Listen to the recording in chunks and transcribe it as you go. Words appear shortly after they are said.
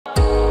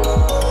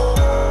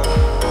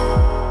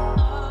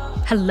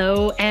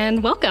Hello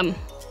and welcome.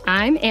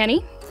 I'm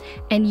Annie,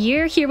 and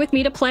you're here with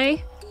me to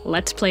play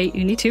Let's Play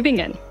Uni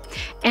Tübingen.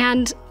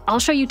 And I'll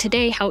show you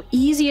today how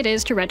easy it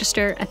is to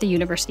register at the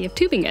University of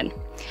Tübingen.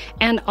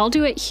 And I'll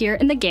do it here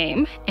in the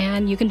game,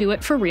 and you can do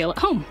it for real at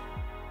home.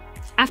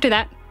 After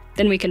that,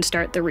 then we can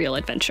start the real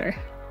adventure.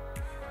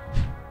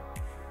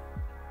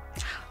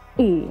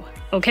 Ooh,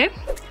 okay.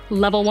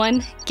 Level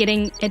 1,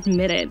 getting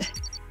admitted.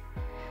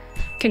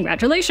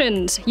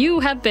 Congratulations! You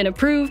have been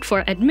approved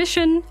for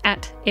admission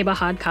at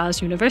Eberhard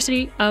Karls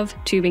University of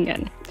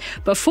Tübingen.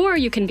 Before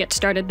you can get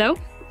started though,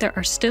 there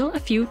are still a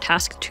few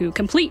tasks to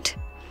complete.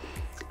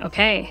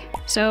 Okay,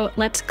 so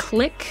let's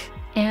click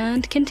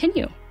and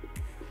continue.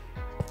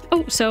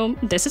 Oh, so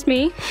this is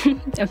me.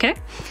 Okay,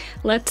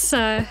 let's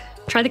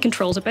try the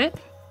controls a bit.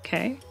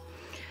 Okay.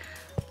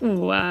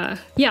 Ooh,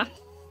 yeah.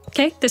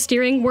 Okay, the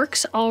steering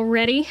works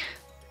already.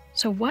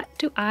 So what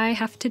do I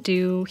have to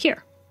do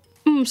here?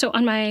 So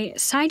on my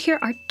side here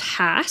are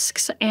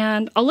tasks,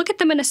 and I'll look at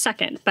them in a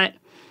second, but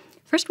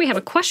first we have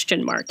a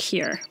question mark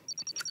here.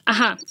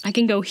 Aha, I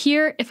can go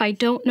here if I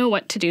don't know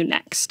what to do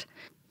next.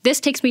 This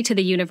takes me to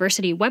the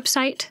university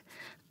website,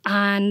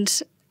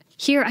 and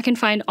here I can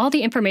find all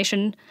the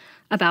information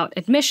about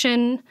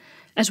admission,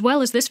 as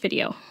well as this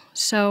video.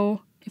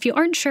 So if you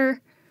aren't sure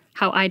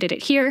how I did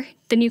it here,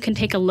 then you can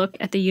take a look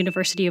at the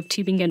University of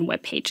Tübingen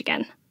webpage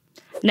again.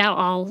 Now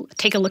I'll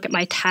take a look at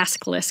my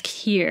task list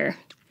here.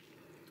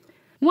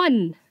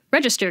 1.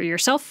 Register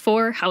yourself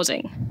for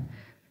housing.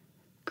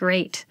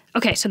 Great.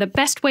 Okay, so the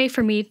best way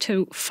for me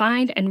to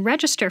find and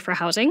register for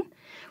housing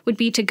would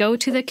be to go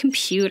to the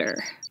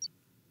computer.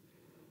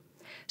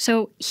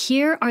 So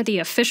here are the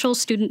official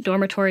student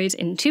dormitories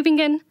in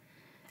Tübingen,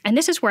 and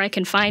this is where I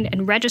can find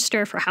and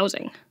register for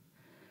housing.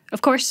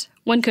 Of course,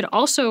 one could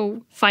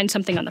also find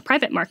something on the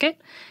private market,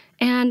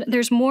 and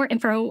there's more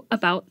info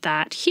about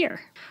that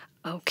here.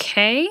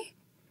 Okay,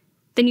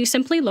 then you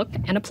simply look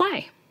and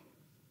apply.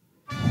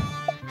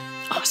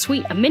 Oh,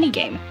 sweet, a mini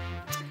game.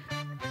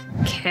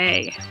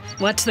 Okay,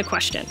 what's the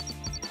question?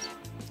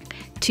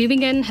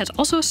 Tübingen has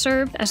also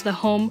served as the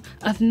home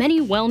of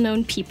many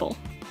well-known people.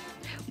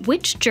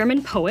 Which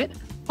German poet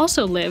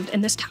also lived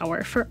in this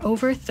tower for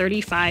over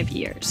 35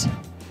 years?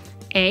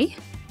 A.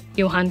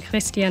 Johann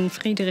Christian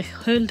Friedrich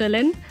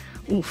Hölderlin.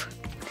 Oof.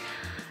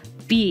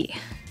 B.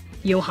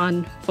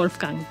 Johann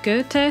Wolfgang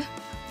Goethe.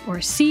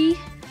 Or C.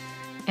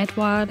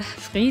 Edward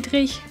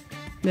Friedrich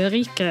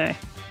Mörike.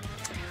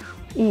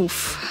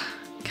 Oof.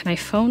 Can I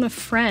phone a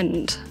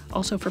friend?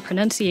 Also for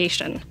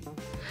pronunciation.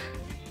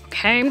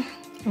 Okay,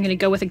 I'm gonna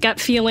go with a gut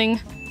feeling.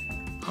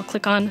 I'll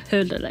click on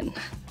Hölderlin.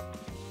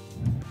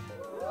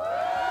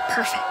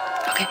 Perfect.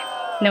 Okay,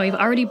 now we've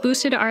already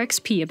boosted our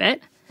XP a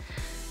bit,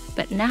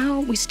 but now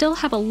we still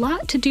have a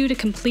lot to do to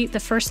complete the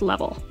first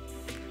level.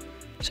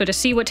 So to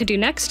see what to do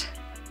next,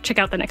 check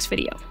out the next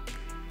video.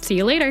 See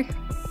you later.